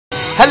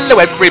Hello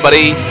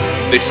everybody,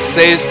 this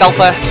is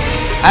Dalfa,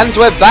 and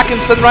we're back in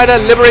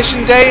Sunrider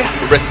Liberation Day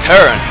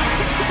Return.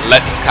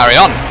 Let's carry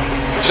on.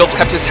 Schultz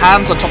kept his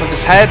hands on top of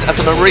his head as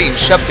a marine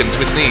shoved him to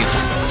his knees.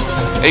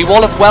 A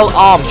wall of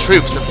well-armed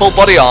troops in full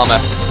body armour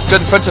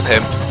stood in front of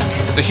him.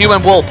 The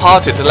human wall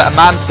parted to let a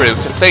man through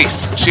to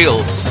face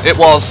Shields. It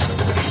was...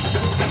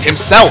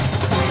 himself!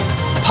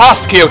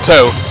 Past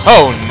Kyoto!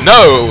 Oh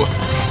no!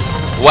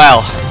 Well,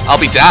 I'll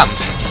be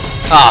damned.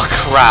 Ah,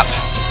 crap.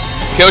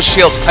 Kyoto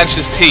Shields clenched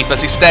his teeth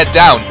as he stared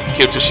down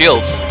Kyoto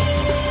Shields.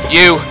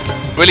 You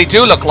really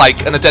do look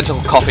like an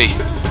identical copy.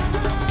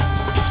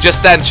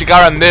 Just then,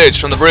 Chigara emerged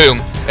from the room,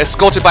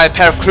 escorted by a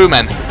pair of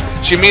crewmen.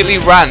 She immediately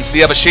ran to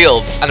the other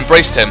Shields and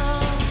embraced him.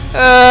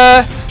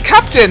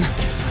 Captain!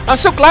 I'm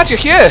so glad you're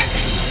here.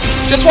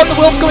 Just what in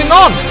the world's going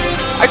on?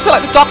 I feel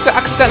like the doctor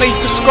accidentally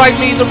prescribed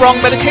me the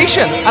wrong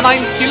medication, and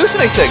I'm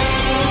hallucinating.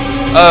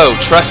 Oh,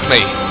 trust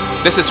me.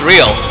 This is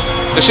real.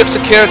 The ship's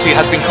security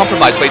has been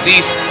compromised by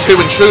these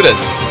two intruders.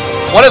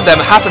 One of them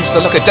happens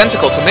to look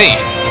identical to me.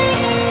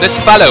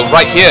 This fellow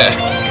right here.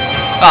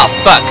 Ah,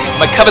 fuck.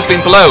 My cover's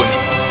been blown.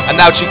 And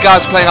now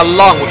Chigara's playing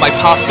along with my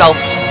past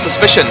self's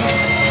suspicions.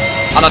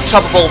 And on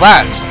top of all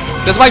that,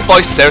 does my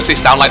voice seriously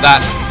sound like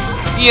that?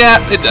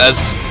 Yeah, it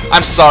does.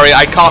 I'm sorry,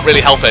 I can't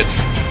really help it.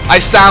 I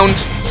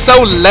sound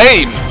so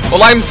lame. Well,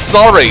 I'm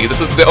sorry.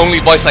 This is the only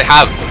voice I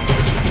have.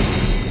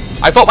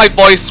 I thought my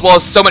voice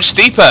was so much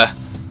deeper.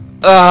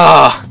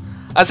 Ugh.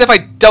 As if I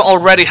don't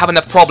already have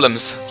enough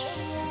problems.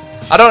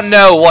 I don't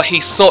know what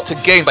he sought to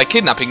gain by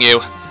kidnapping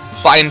you,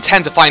 but I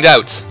intend to find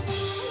out.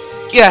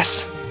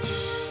 Yes.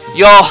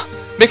 You're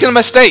making a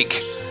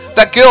mistake.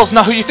 That girl's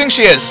not who you think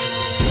she is.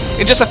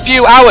 In just a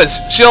few hours,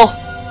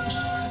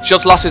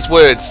 Schultz lost his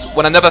words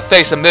when another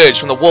face emerged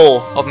from the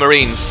wall of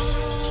Marines.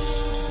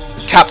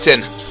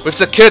 Captain, we've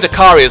secured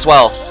Icari as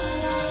well.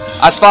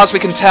 As far as we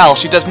can tell,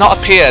 she does not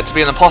appear to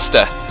be an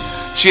imposter.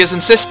 She is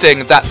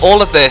insisting that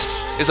all of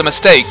this is a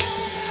mistake,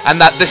 and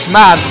that this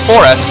man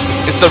before us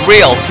is the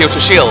real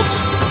Kyoto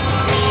Shields.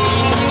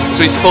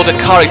 So he's fooled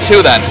Icari too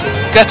then.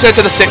 Get her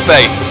to the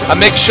sickbay and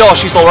make sure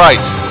she's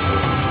alright.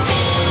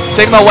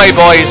 Take him away,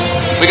 boys.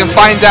 We can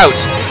find out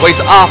what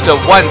he's after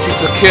once he's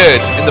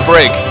secured in the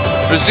brig.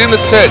 Resume the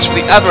search for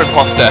the other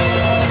imposter.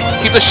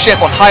 Keep the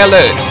ship on high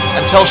alert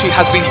until she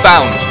has been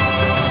found.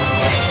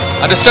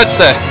 Understood,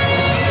 sir.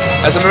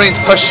 As the Marines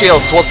pushed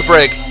Shields towards the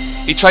brig,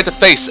 he tried to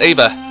face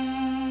Ava.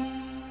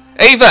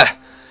 Ava!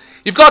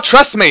 You've got to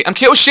trust me, I'm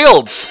Kyoto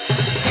Shields.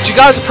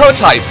 Chigara's a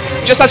prototype,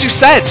 just as you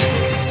said.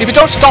 If you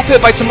don't stop her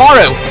by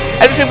tomorrow,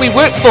 everything we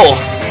work for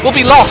will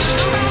be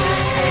lost.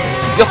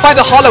 You'll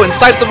find a hollow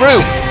inside the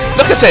room.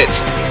 Look at it.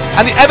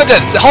 And the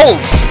evidence, it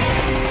holds.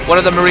 One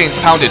of the Marines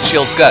pounded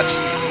Shields' gut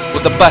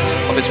with the butt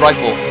of his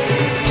rifle.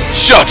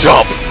 Shut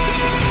up!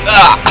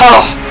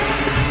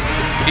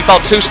 He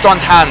felt two strong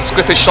hands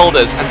grip his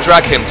shoulders and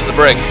drag him to the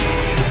brig.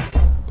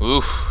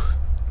 Oof.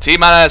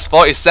 T-minus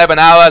 47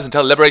 hours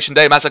until Liberation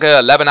Day Massacre,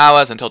 11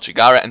 hours until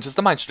Chigara enters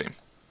the mainstream.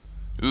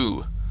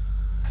 Ooh.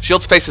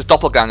 Shields faced his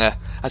doppelganger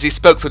as he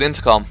spoke through the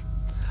intercom.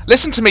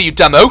 Listen to me, you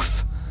dumb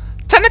oaf!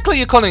 Technically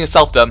you're calling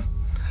yourself dumb.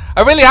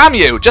 I really am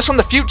you, just from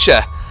the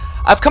future.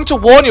 I've come to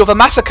warn you of a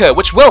massacre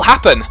which will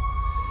happen.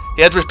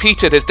 He had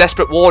repeated his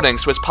desperate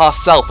warnings to his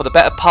past self for the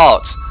better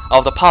part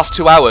of the past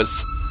 2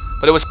 hours,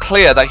 but it was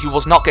clear that he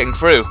was not getting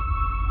through.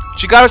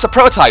 Chigara's a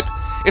prototype.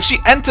 If she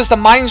enters the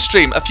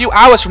mainstream a few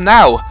hours from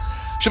now,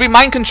 she'll be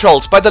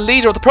mind-controlled by the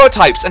leader of the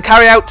prototypes and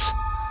carry out...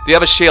 The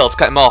other Shields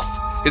cut him off,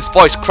 his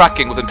voice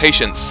cracking with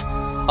impatience.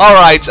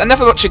 Alright, enough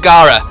about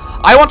Chigara.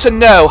 I want to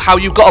know how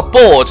you got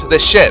aboard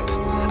this ship,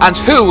 and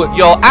who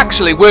you're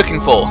actually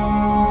working for.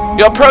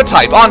 You're a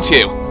prototype, aren't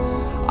you?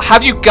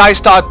 Have you guys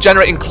started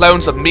generating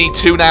clones of me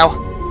too now?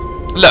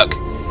 Look,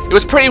 it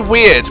was pretty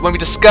weird when we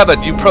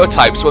discovered you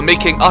prototypes were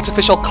making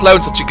artificial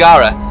clones of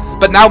Chigara,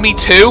 but now me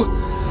too?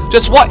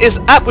 Just what is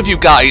up with you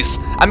guys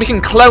and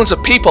making clones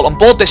of people on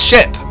board this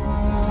ship?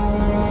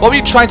 What were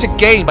you trying to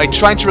gain by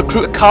trying to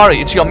recruit Icari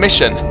into your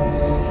mission?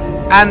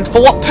 And for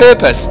what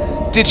purpose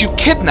did you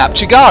kidnap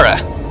Chigara?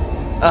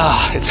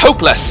 It's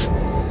hopeless.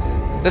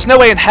 There's no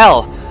way in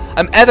hell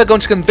I'm ever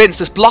going to convince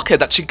this blockhead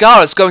that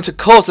Chigara is going to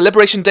cause the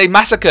Liberation Day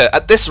Massacre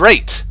at this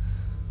rate.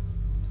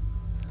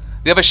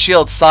 The other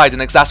Shields sighed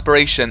in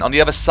exasperation on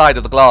the other side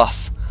of the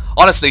glass.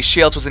 Honestly,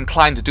 Shields was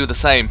inclined to do the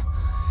same.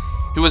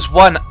 He was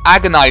one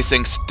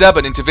agonizing,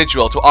 stubborn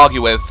individual to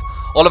argue with.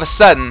 All of a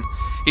sudden,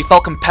 he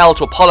felt compelled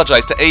to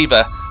apologize to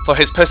Ava for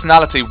his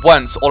personality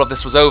once all of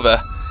this was over.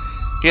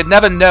 He had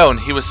never known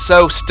he was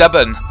so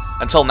stubborn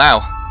until now.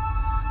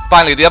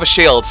 Finally, the other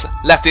Shields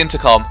left the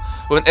intercom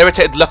with an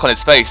irritated look on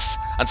his face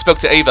and spoke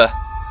to Ava.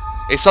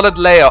 A solid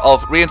layer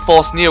of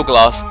reinforced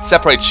neoglass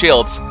separated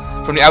Shields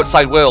from the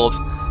outside world,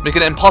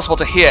 making it impossible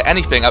to hear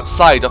anything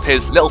outside of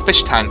his little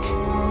fish tank.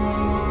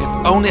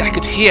 If only I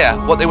could hear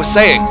what they were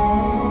saying.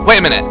 Wait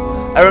a minute.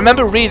 I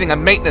remember reading a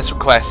maintenance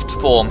request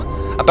form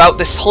about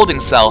this holding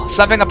cell.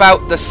 Something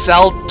about the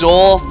cell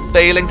door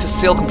failing to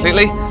seal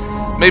completely.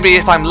 Maybe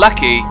if I'm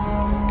lucky,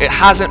 it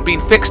hasn't been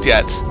fixed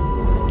yet.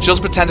 Shields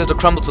pretended to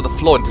crumble to the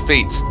floor in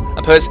defeat,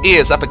 and put his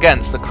ears up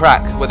against the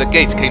crack where the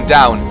gate came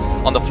down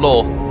on the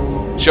floor.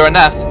 Sure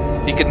enough,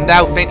 he could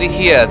now faintly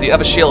hear the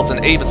other Shields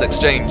and Ava's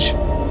exchange.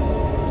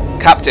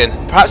 Captain,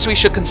 perhaps we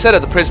should consider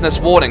the prisoner's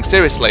warning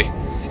seriously.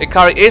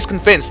 Icari is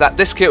convinced that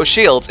this Kyoto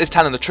Shields is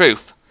telling the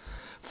truth.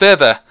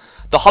 Further,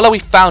 the hollow we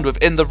found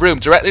within the room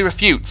directly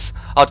refutes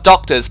our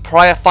doctor's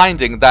prior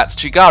finding that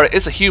Chigara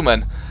is a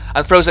human,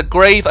 and throws a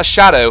grave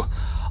shadow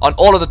on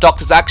all of the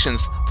doctor's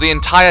actions for the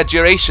entire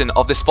duration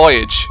of this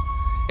voyage.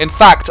 In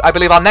fact, I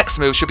believe our next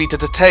move should be to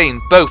detain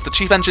both the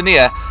chief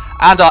engineer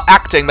and our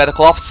acting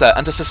medical officer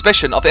under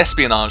suspicion of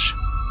espionage.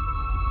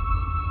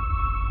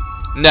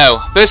 No,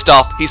 first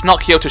off, he's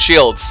not Kyoto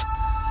Shields.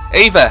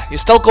 Ava, you're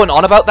still going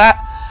on about that?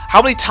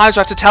 How many times do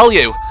I have to tell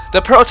you?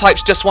 The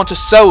prototypes just want to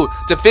sow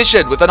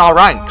division within our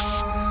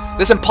ranks.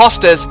 This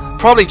imposter's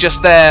probably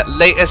just their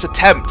latest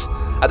attempt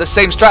at the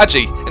same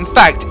strategy. In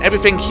fact,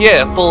 everything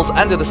here falls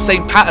under the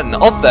same pattern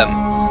of them,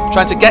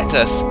 trying to get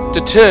us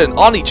to turn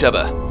on each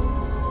other.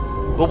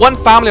 We're one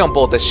family on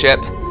board this ship.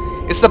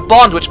 It's the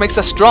bond which makes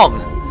us strong.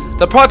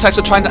 The prototypes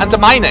are trying to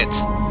undermine it.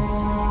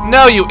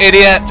 No, you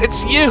idiot!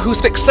 It's you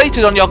who's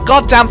fixated on your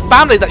goddamn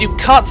family that you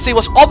can't see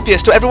what's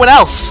obvious to everyone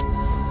else!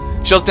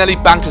 Shields nearly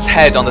banged his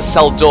head on the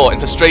cell door in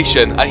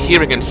frustration at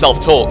hearing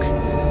himself talk.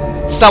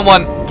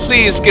 Someone,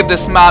 please give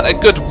this man a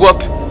good whoop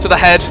to the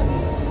head.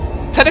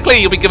 Technically,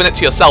 you'll be giving it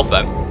to yourself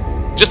then.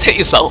 Just hit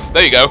yourself,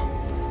 there you go.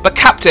 But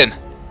Captain!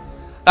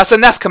 That's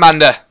enough,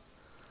 Commander!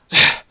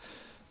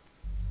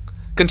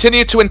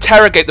 Continue to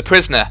interrogate the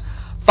prisoner.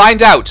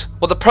 Find out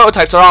what the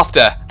prototypes are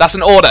after. That's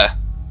an order.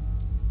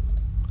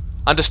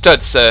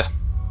 Understood, sir.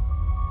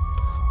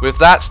 With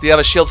that, the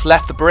other Shields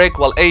left the brig,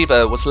 while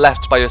Ava was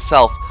left by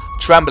herself,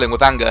 trembling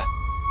with anger.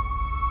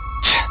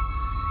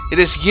 It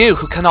is you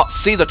who cannot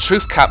see the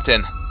truth,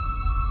 Captain.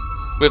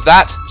 With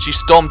that, she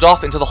stormed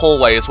off into the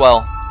hallway as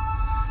well.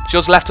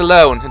 Shields left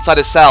alone inside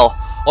his cell.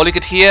 All he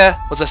could hear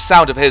was the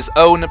sound of his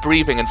own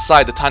breathing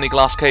inside the tiny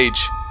glass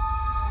cage.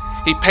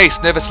 He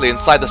paced nervously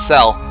inside the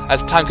cell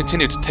as time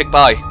continued to tick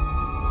by.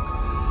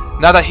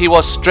 Now that he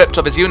was stripped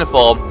of his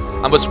uniform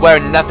and was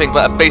wearing nothing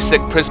but a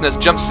basic prisoner's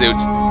jumpsuit,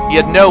 he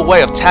had no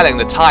way of telling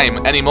the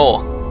time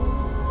anymore.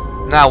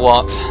 Now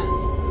what?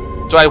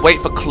 Do I wait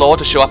for Claw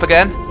to show up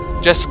again?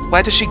 Just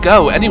where does she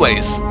go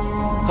anyways?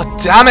 God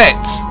damn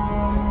it!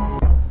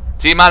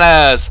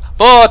 T-minus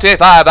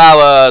 45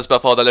 hours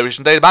before the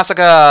Liberation Day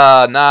massacre,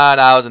 9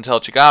 hours until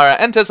Chigara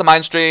enters the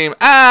mind stream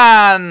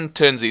and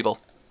turns evil.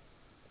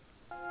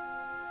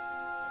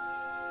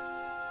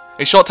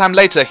 A short time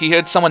later, he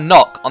heard someone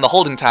knock on the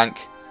holding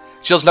tank.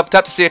 Shields looked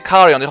up to see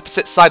Icari on the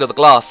opposite side of the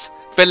glass,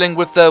 fiddling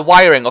with the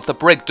wiring of the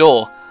brig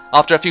door.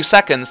 After a few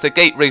seconds, the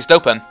gate raised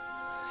open.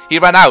 He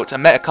ran out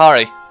and met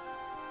Icari.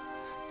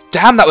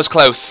 Damn, that was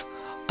close!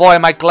 Boy,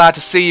 am I glad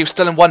to see you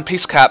still in one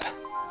piece, Cap.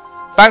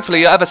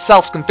 Thankfully, your other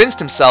self's convinced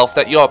himself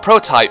that you're a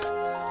prototype,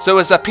 so it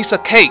was a piece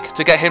of cake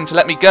to get him to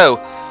let me go,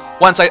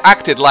 once I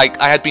acted like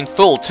I had been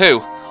fooled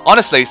too.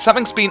 Honestly,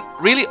 something's been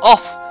really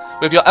off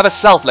with your other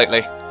self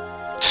lately.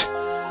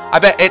 I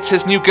bet it's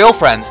his new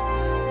girlfriend.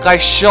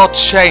 Guys sure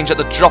change at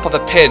the drop of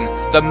a pin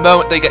the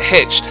moment they get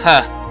hitched,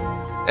 huh?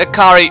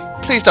 Icari,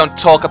 please don't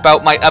talk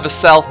about my other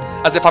self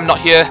as if I'm not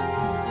here.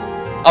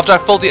 After I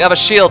fooled the other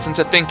Shields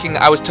into thinking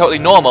I was totally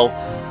normal,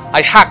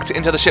 I hacked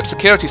into the ship's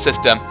security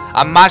system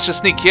and managed to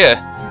sneak here.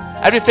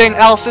 Everything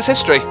else is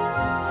history.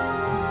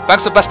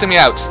 Thanks for busting me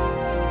out.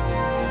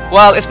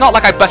 Well, it's not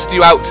like I busted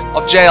you out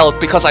of jail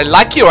because I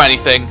like you or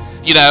anything,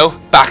 you know,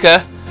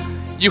 backer.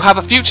 You have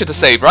a future to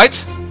save,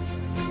 right?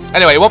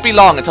 Anyway, it won't be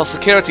long until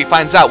security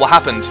finds out what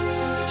happened.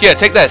 Here,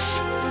 take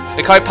this.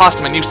 Icari passed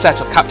him a new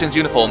set of captain's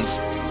uniforms.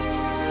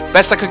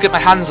 Best I could get my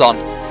hands on.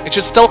 It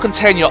should still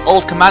contain your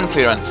old command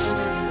clearance.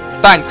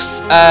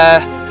 Thanks.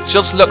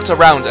 Shields looked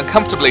around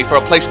uncomfortably for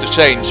a place to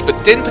change,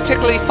 but didn't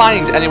particularly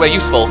find anywhere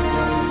useful.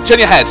 Turn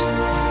your head.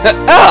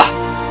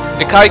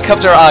 Icari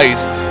covered her eyes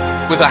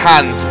with her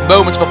hands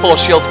moments before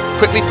Shields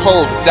quickly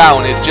pulled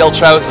down his gel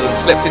trousers and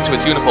slipped into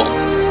his uniform.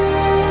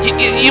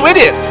 You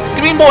idiot!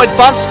 Give me more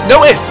advance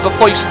notice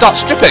before you start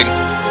stripping.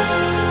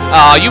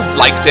 Ah, you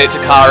liked it,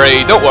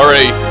 Icari. Don't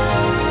worry.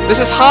 This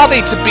is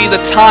hardly to be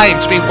the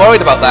time to be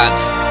worried about that.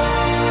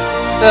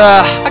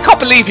 I can't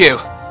believe you.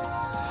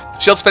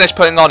 Shields finished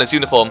putting on his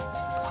uniform.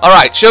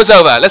 Alright, show's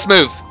over. Let's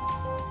move.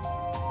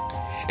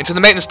 Into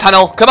the maintenance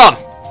tunnel. Come on.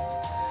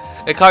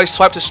 Icari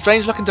swiped a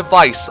strange-looking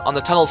device on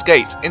the tunnel's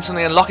gate,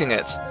 instantly unlocking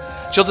it.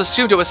 Shields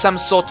assumed it was some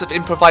sort of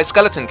improvised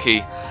skeleton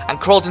key, and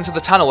crawled into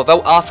the tunnel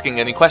without asking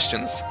any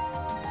questions.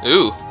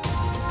 Ooh.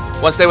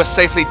 Once they were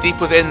safely deep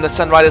within the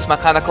Sunrider's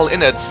mechanical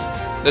innards,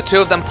 the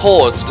two of them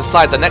paused to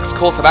decide the next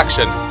course of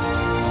action.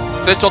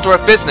 First order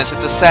of business is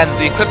to send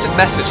the encrypted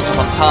message to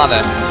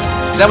Fontana.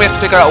 Then we have to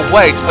figure out a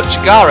way to put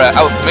Chigara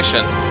out of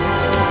commission.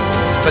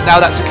 But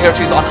now that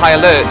security is on high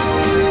alert,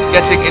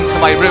 getting into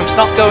my room's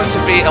not going to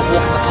be a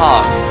walk in the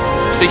park.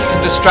 Think you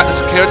can distract the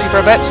security for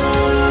a bit?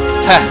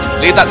 Heh,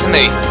 leave that to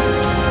me.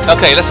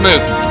 Okay, let's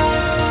move.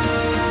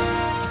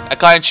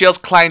 Icari and Shields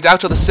climbed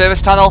out of the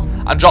service tunnel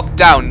and dropped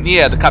down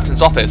near the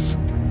captain's office.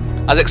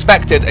 As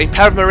expected, a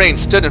pair of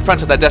Marines stood in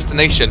front of their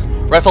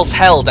destination, rifles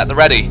held at the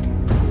ready.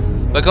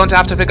 We're going to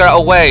have to figure out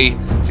a way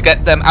to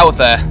get them out of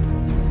there.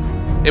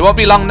 It won't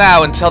be long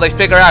now until they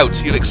figure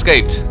out you've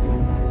escaped.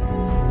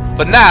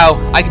 For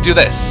now, I can do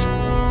this.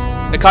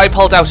 Icari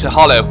pulled out a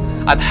hollow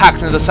and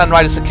hacked into the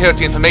Sunrider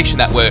security information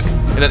network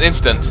in an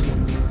instant.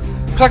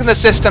 Cracking the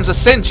system's a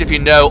cinch if you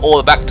know all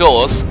the back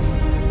doors.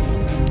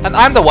 And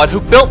I'm the one who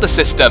built the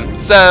system,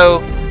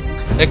 so...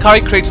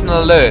 Icari created an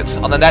alert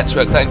on the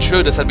network that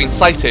intruders had been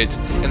sighted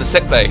in the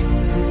sickbay.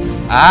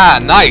 Ah,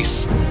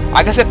 nice.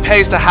 I guess it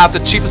pays to have the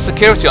chief of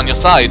security on your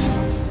side.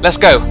 Let's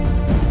go.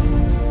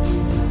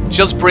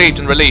 Shields breathed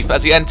in relief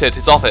as he entered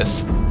his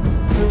office.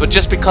 But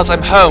just because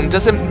I'm home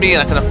doesn't mean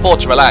I can afford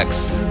to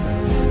relax.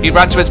 He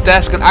ran to his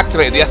desk and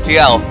activated the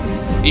FTL.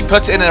 He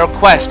put in a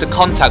request to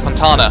contact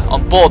Fontana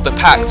on board the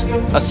packed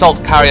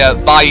assault carrier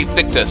Vi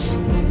Victus.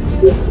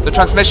 The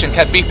transmission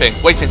kept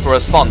beeping, waiting for a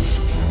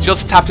response.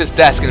 Shields tapped his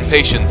desk in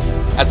impatience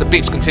as the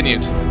beeps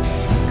continued.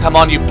 Come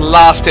on, you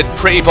blasted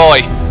pretty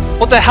boy.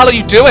 What the hell are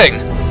you doing?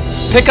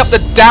 Pick up the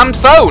damned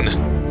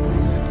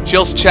phone!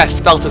 Shields'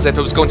 chest felt as if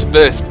it was going to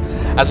burst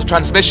as the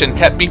transmission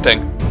kept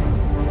beeping.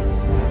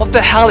 What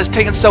the hell is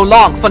taking so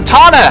long?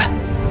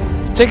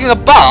 Fontana! Taking a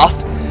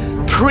bath?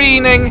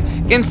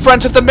 Preening in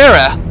front of the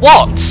mirror?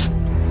 What?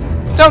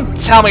 Don't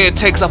tell me it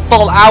takes a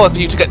full hour for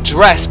you to get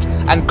dressed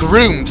and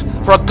groomed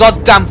for a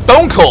goddamn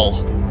phone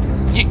call.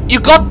 You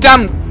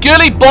goddamn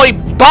girly boy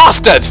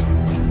bastard!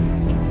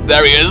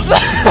 There he is.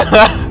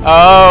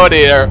 Oh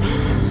dear.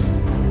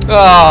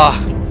 Ah,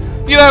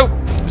 you know,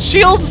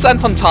 Shields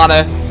and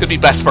Fontana could be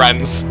best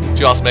friends, if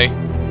you ask me.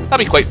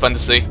 That'd be quite fun to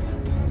see.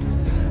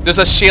 Just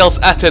as Shields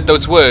uttered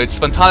those words,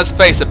 Fontana's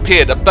face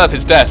appeared above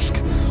his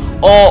desk.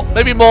 Or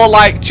maybe more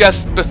like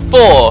just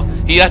before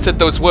he uttered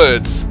those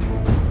words.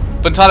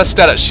 Fontana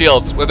stared at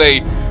Shields with a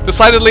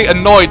decidedly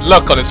annoyed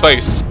look on his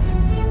face.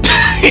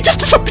 He just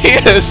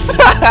disappears!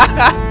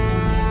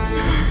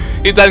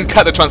 He then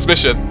cut the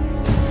transmission.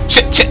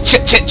 Shit, shit,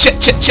 shit, shit,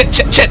 shit, shit, shit,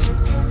 shit, shit!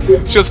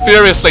 Shields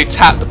furiously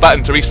tapped the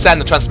button to resend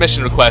the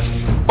transmission request.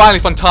 Finally,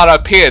 Fontana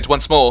appeared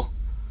once more.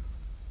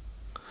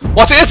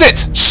 What is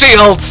it,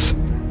 Shields?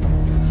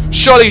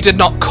 Surely you did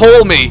not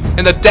call me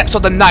in the depths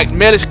of the night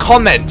merely to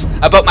comment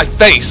about my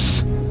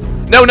face.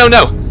 No, no,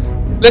 no.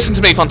 Listen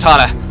to me,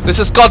 Fontana. This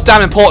is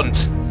goddamn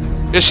important.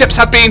 Your ships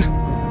have been...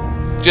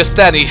 Just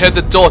then he heard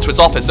the door to his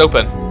office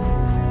open.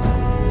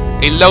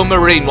 A lone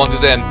Marine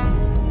wandered in.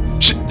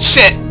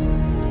 Shit!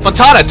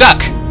 Fontana,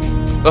 duck!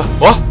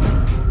 What?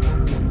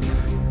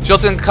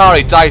 Shields and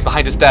Icari dived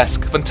behind his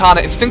desk.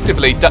 Fontana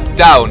instinctively ducked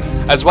down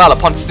as well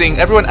upon seeing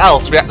everyone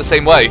else react the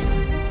same way.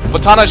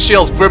 Fontana and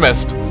Shields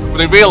grimaced when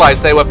they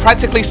realised they were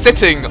practically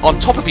sitting on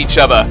top of each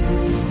other.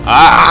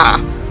 Ah!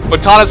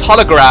 Fontana's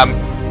hologram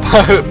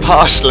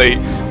partially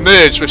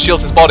merged with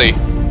Shields' body.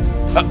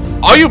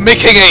 Are you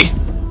making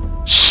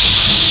a...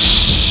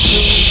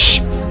 Shh!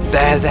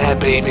 There,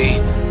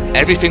 baby.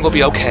 Everything will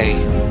be okay.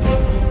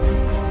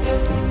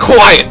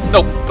 Quiet!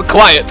 No,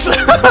 quiet!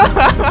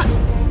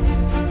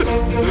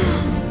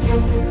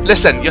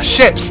 Listen, your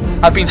ships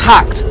have been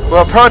hacked with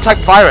a prototype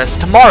virus.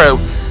 Tomorrow,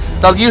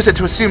 they'll use it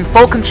to assume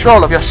full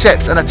control of your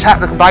ships and attack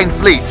the combined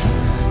fleet.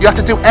 You have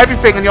to do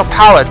everything in your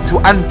power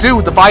to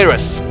undo the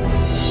virus.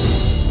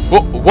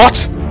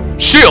 What?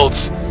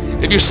 Shields?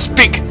 If you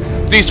speak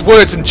these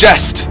words in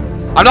jest.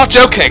 I'm not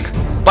joking,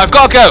 but I've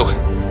got to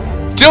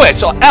go. Do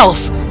it, or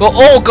else we're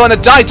all going to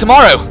die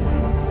tomorrow.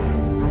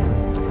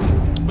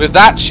 With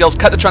that, Shields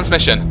cut the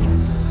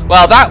transmission.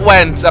 Well, that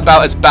went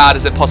about as bad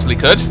as it possibly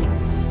could.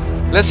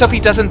 Let's hope he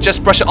doesn't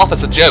just brush it off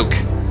as a joke.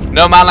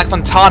 No man like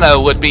Fontana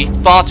would be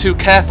far too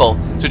careful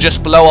to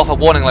just blow off a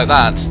warning like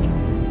that.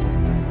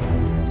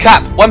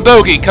 Cap, one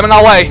bogey coming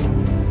our way.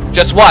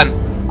 Just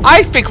one.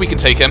 I think we can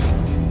take him.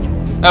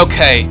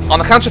 Okay, on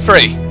the count of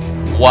 3.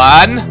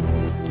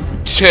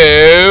 1,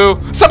 2,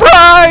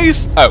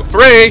 surprise! Oh,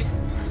 3.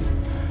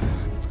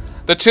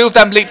 The two of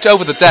them leaped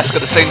over the desk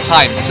at the same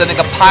time, sending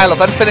a pile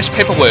of unfinished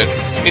paperwork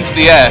into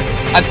the air.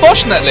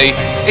 Unfortunately,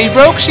 a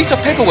rogue sheet of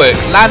paperwork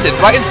landed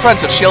right in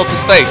front of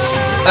Shields' face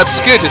and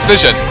obscured his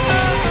vision.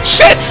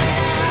 Shit!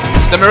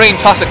 The Marine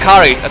tossed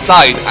Icari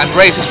aside and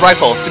raised his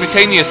rifle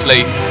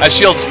simultaneously as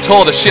Shields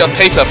tore the sheet of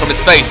paper from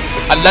his face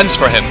and lunged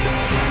for him.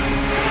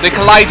 They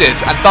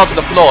collided and fell to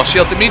the floor.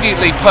 Shields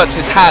immediately put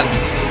his hand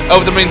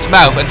over the Marine's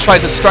mouth and tried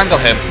to strangle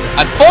him.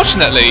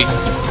 Unfortunately,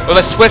 with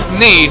a swift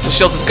knee to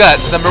Shields' gut,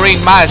 the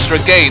Marine managed to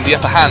regain the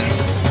upper hand.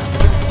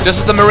 Just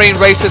as the Marine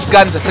raised his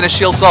gun to finish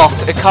Shields off,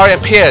 Icari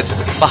appeared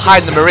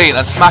behind the Marine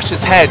and smashed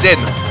his head in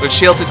with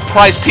Shields'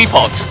 prized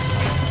teapot.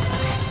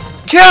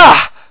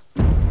 Gah!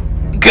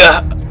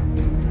 Gah!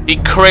 He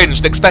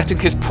cringed, expecting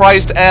his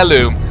prized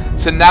heirloom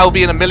to now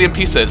be in a million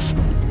pieces.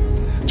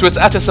 To his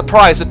utter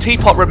surprise, the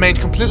teapot remained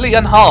completely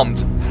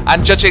unharmed,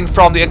 and judging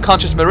from the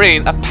unconscious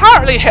Marine,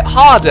 apparently hit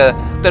harder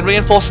than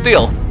reinforced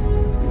steel.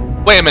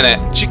 Wait a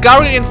minute, she got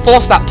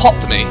reinforced that pot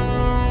for me.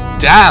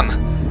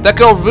 Damn, that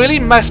girl really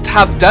must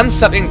have done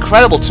something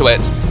incredible to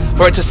it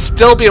for it to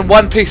still be in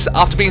one piece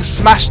after being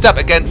smashed up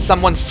against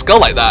someone's skull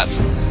like that.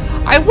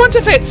 I wonder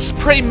if it's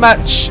pretty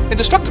much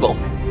indestructible.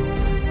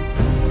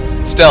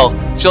 Still,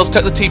 Shields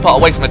took the teapot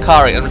away from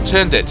Icari and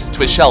returned it to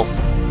his shelf.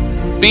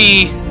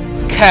 Be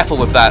careful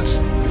with that.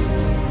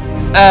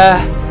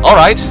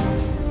 Alright.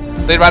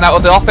 They ran out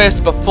of the office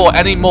before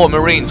any more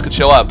Marines could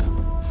show up.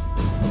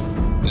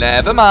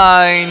 Never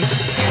mind.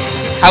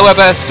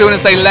 However, as soon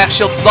as they left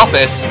Shields'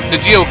 office, the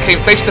duo came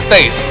face to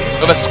face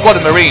with a squad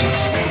of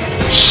Marines.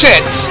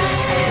 Shit!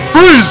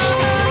 Freeze!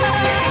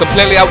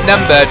 Completely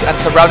outnumbered and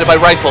surrounded by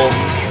rifles,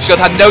 Shield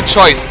had no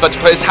choice but to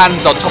put his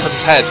hands on top of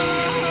his head.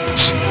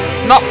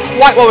 Not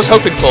quite what I was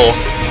hoping for,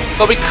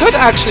 but we could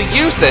actually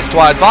use this to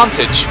our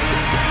advantage.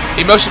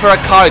 He motioned for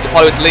Icari to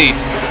follow his lead.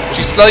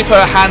 She slowly put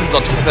her hands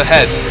on top of her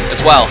head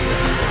as well.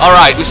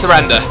 Alright, we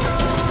surrender.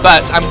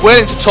 But I'm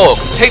willing to talk.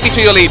 Take me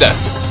to your leader.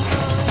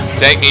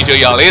 Take me to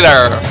your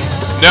leader.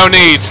 No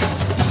need.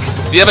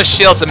 The other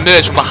shields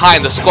emerged from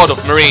behind the squad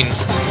of Marines,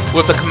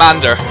 with the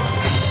commander.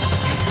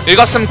 You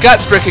got some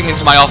guts breaking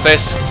into my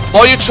office.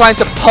 What are you trying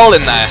to pull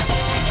in there?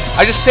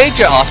 I just saved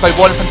your ass by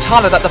warning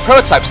Fontana that the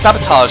prototype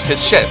sabotaged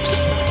his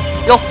ships.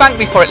 You'll thank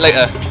me for it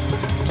later.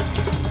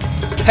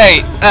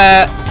 Hey,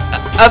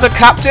 other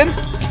captain?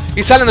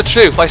 He's telling the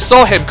truth. I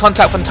saw him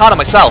contact Fontana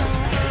myself.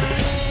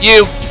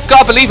 You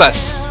gotta believe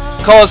us,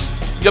 cause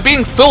you're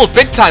being fooled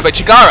big time by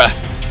Chigara.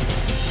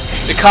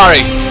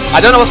 Icari,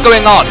 I don't know what's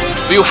going on,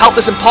 but you helped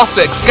this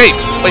imposter escape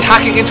by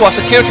hacking into our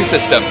security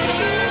system.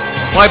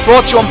 When I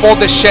brought you on board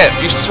this ship,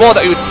 you swore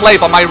that you would play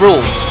by my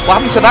rules. What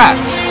happened to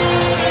that?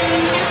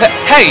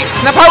 Hey,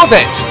 snap out of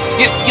it!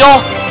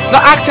 You're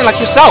not acting like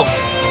yourself.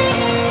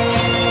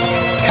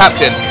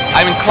 Captain,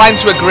 I'm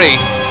inclined to agree.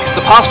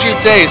 The past few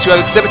days you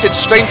have exhibited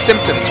strange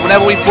symptoms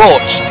whenever we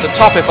broach the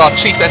topic of our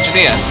chief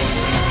engineer.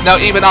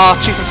 Now even our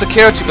chief of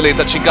security believes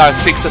that Chigara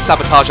seeks to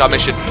sabotage our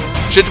mission.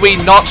 Should we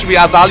not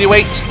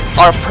reevaluate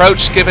our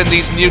approach given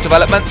these new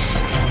developments?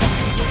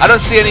 I don't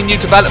see any new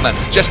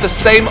developments, just the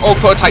same old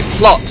prototype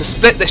plot to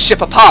split this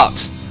ship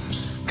apart.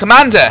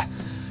 Commander,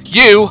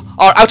 you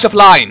are out of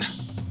line.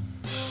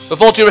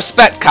 With all due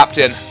respect,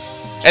 Captain.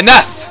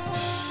 Enough!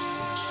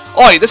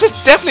 Oi, this is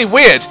definitely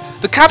weird.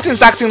 The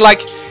Captain's acting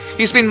like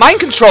he's been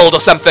mind-controlled or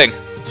something.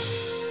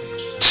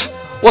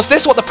 Was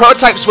this what the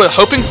prototypes were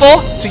hoping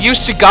for? To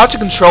use Chigara to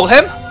control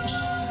him?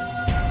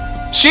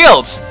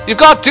 Shields, you've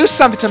got to do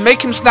something to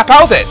make him snap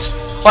out of it.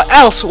 Or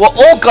else we're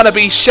all gonna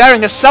be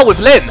sharing a cell with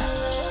Lin.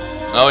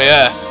 Oh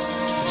yeah.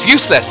 It's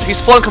useless.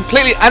 He's fallen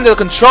completely under the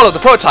control of the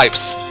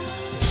prototypes.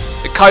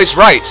 Ikai's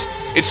right.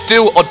 It's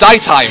do or die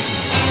time.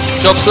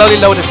 Shields slowly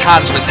lowered his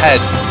hands from his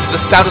head to the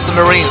sound of the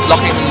Marines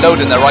locking and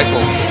loading their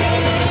rifles.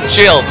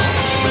 Shields,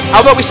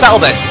 how about we settle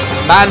this,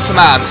 man to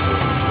man?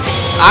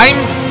 I'm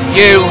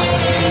you,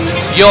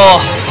 you're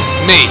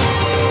me.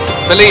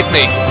 Believe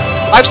me,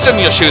 I've stood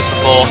in your shoes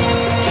before.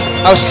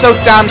 I was so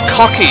damned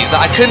cocky that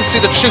I couldn't see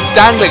the truth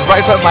dangling right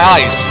in front of my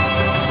eyes.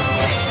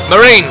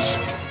 Marines,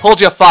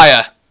 hold your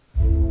fire.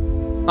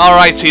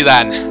 Alrighty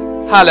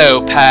then.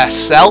 Hello, pair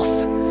self.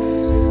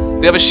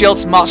 The other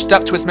shields marched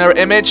up to his mirror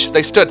image.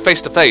 They stood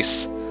face to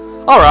face.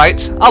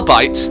 Alright, I'll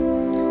bite.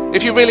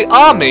 If you really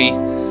are me,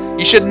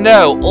 you should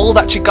know all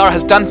that Chigara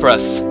has done for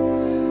us.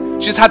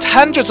 She's had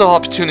hundreds of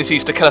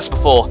opportunities to kill us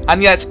before,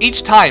 and yet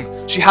each time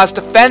she has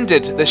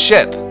defended the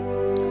ship.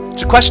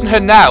 To question her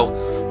now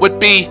would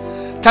be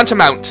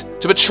tantamount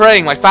to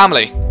betraying my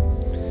family.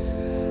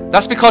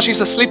 That's because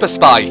she's a sleeper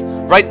spy.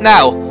 Right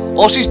now,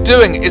 all she's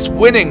doing is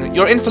winning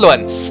your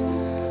influence.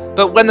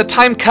 But when the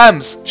time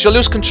comes, she'll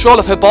lose control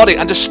of her body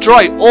and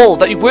destroy all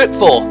that you work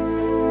for.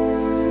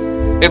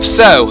 If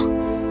so,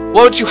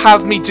 what would you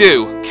have me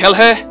do? Kill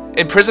her?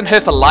 Imprison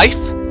her for life?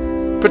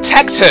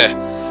 Protect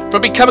her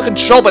from becoming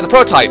controlled by the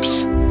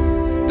prototypes.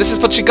 This is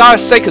for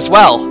Chigara's sake as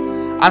well,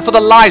 and for the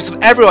lives of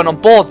everyone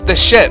on board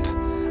this ship,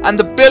 and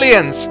the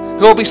billions who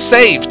will be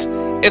saved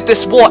if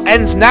this war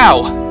ends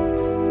now.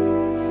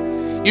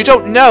 You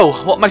don't know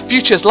what my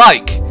future's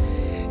like.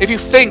 If you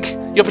think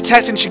you're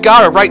protecting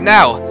Chigara right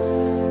now,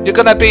 you're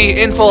gonna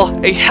be in for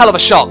a hell of a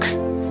shock.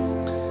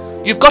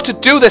 You've got to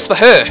do this for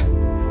her.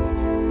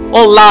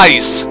 All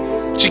lies.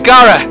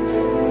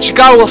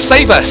 Chigara will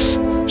save us.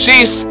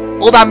 She's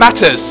all that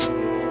matters.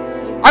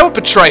 I would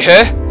betray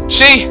her.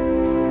 She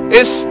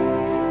is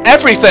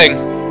everything.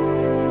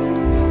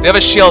 The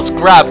other shields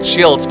grabbed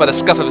Shields by the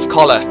scuff of his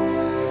collar,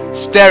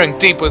 staring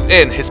deep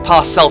within his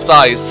past self's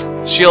eyes.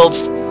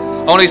 Shields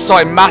only saw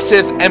a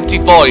massive, empty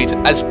void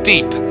as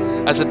deep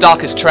as the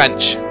darkest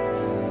trench.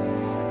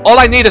 All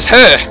I need is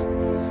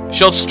her!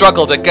 Shields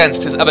struggled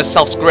against his other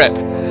self's grip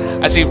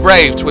as he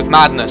raved with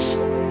madness.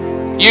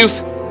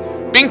 Youth,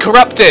 being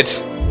corrupted!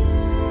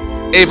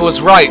 Ava was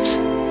right.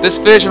 This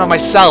version of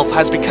myself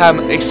has become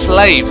a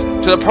slave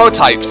to the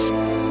prototypes.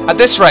 At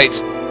this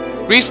rate,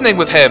 reasoning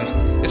with him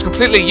is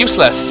completely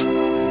useless.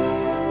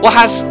 What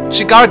has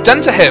Chigara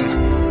done to him?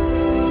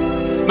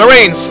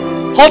 Marines,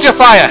 hold your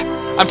fire!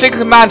 I'm taking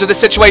command of this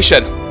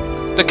situation.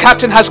 The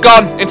captain has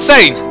gone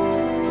insane!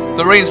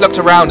 The Marines looked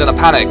around in a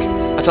panic,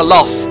 at a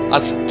loss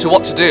as to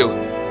what to do.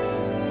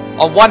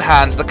 On one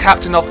hand, the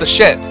captain of the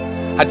ship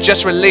had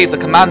just relieved the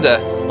commander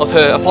of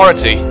her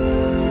authority.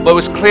 but it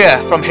was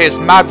clear from his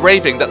mad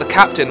raving that the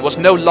captain was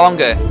no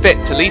longer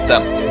fit to lead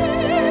them.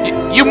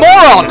 You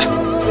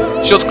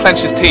moron! Shields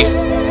clenched his teeth.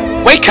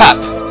 Wake up!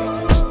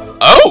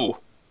 Oh!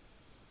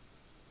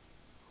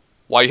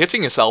 Why are you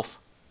hitting yourself?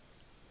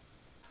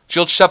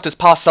 Shields shoved his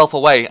past self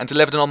away and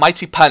delivered an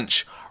almighty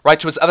punch right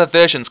to his other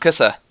version's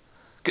kisser.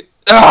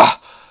 Ugh!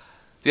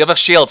 The other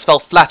Shields fell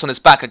flat on his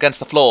back against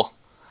the floor.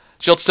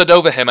 Shields stood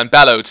over him and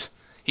bellowed.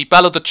 He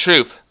bellowed the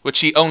truth, which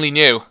he only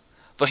knew,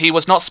 for he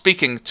was not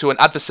speaking to an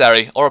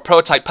adversary or a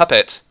prototype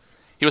puppet.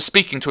 He was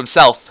speaking to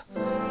himself.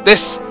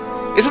 This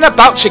isn't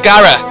about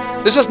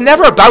Chigara. This was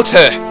never about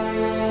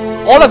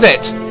her. All of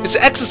it is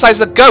to exercise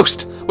the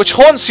ghost which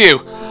haunts you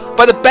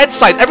by the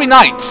bedside every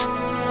night.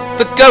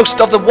 The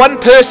ghost of the one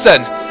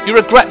person you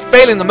regret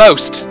failing the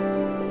most.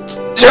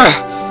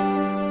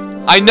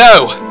 I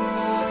know.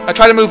 I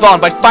try to move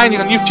on by finding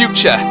a new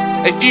future.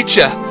 A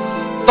future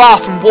far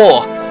from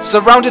war,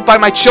 surrounded by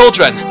my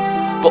children.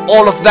 But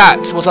all of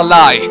that was a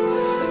lie.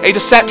 A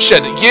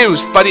deception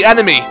used by the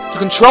enemy to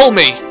control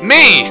me.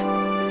 Me!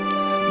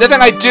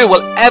 Nothing I do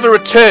will ever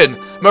return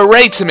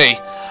Murray to me,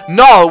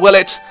 nor will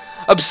it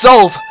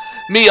absolve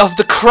me of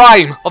the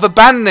crime of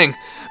abandoning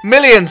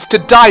millions to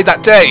die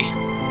that day.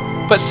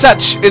 But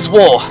such is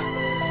war.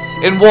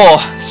 In war,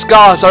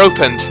 scars are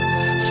opened.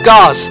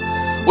 Scars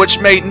which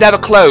may never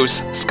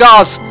close.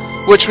 Scars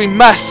which we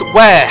must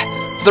wear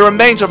for the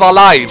remainder of our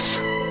lives.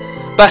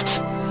 But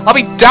I'll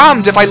be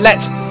damned if I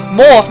let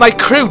more of my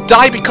crew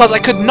die because I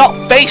could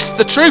not face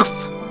the truth.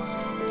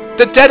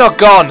 The dead are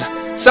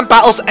gone. Some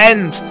battles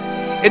end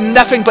in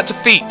nothing but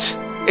defeat.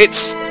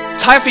 It's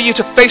time for you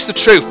to face the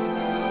truth.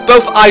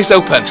 Both eyes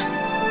open.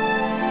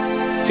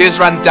 Tears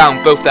ran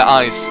down both their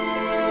eyes.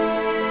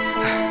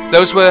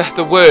 Those were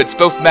the words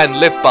both men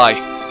lived by.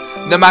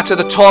 No matter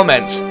the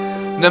torment,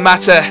 no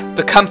matter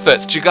the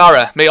comforts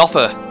Chigara may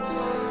offer,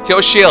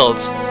 Kyoto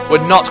Shields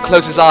would not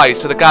close his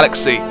eyes to the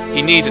galaxy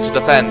he needed to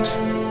defend.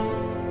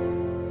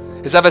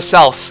 His other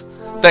self's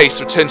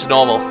face returned to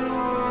normal.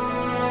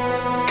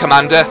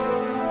 Commander,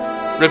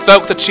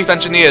 revoke the Chief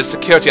Engineer's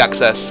security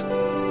access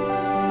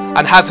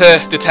and have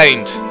her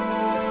detained.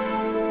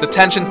 The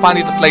tension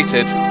finally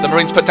deflated. The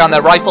Marines put down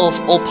their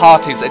rifles. All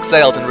parties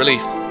exhaled in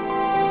relief.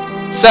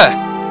 Sir,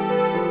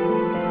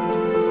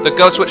 the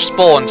ghost which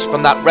spawned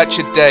from that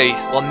wretched day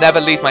will never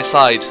leave my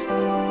side.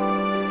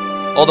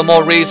 All the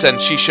more reason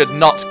she should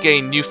not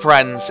gain new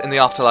friends in the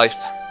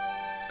afterlife.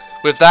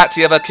 With that,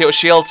 the other Kyoto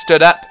Shield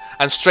stood up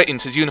and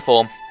straightened his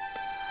uniform.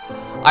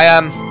 I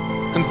am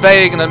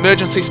conveying an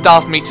emergency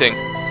staff meeting.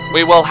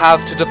 We will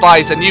have to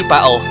devise a new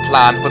battle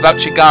plan without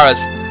Chigara's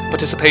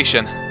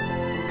participation.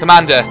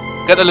 Commander,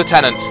 get the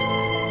lieutenant.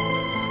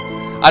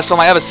 As for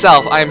my other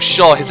self, I am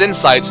sure his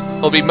insight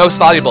will be most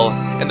valuable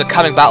in the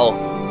coming battle.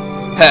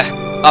 Heh,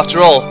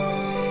 after all,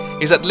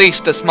 he's at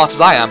least as smart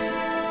as I am.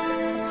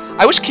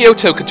 I wish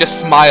Kyoto could just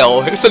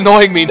smile. It's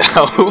annoying me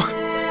now.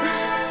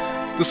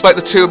 Despite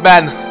the two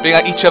men being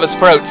at each other's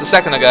throats a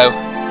second ago,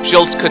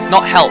 Shields could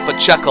not help but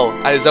chuckle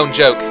at his own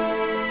joke.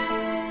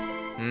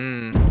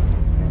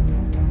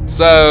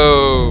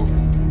 So,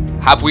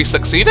 have we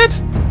succeeded?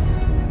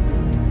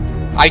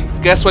 I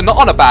guess we're not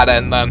on a bad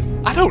end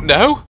then. I don't know.